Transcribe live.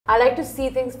I like to see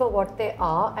things for what they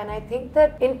are, and I think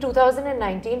that in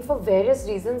 2019, for various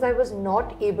reasons, I was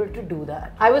not able to do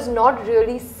that. I was not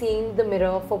really seeing the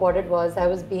mirror for what it was. I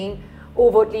was being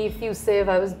overtly effusive,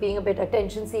 I was being a bit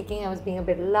attention seeking, I was being a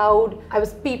bit loud, I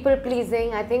was people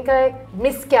pleasing. I think I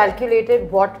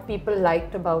miscalculated what people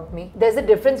liked about me. There's a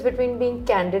difference between being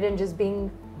candid and just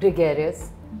being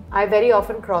gregarious. I very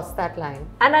often cross that line.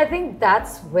 And I think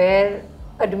that's where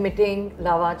admitting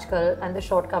Love Aajkal and the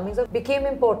shortcomings became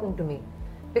important to me.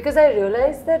 Because I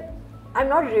realized that I'm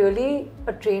not really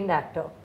a trained actor.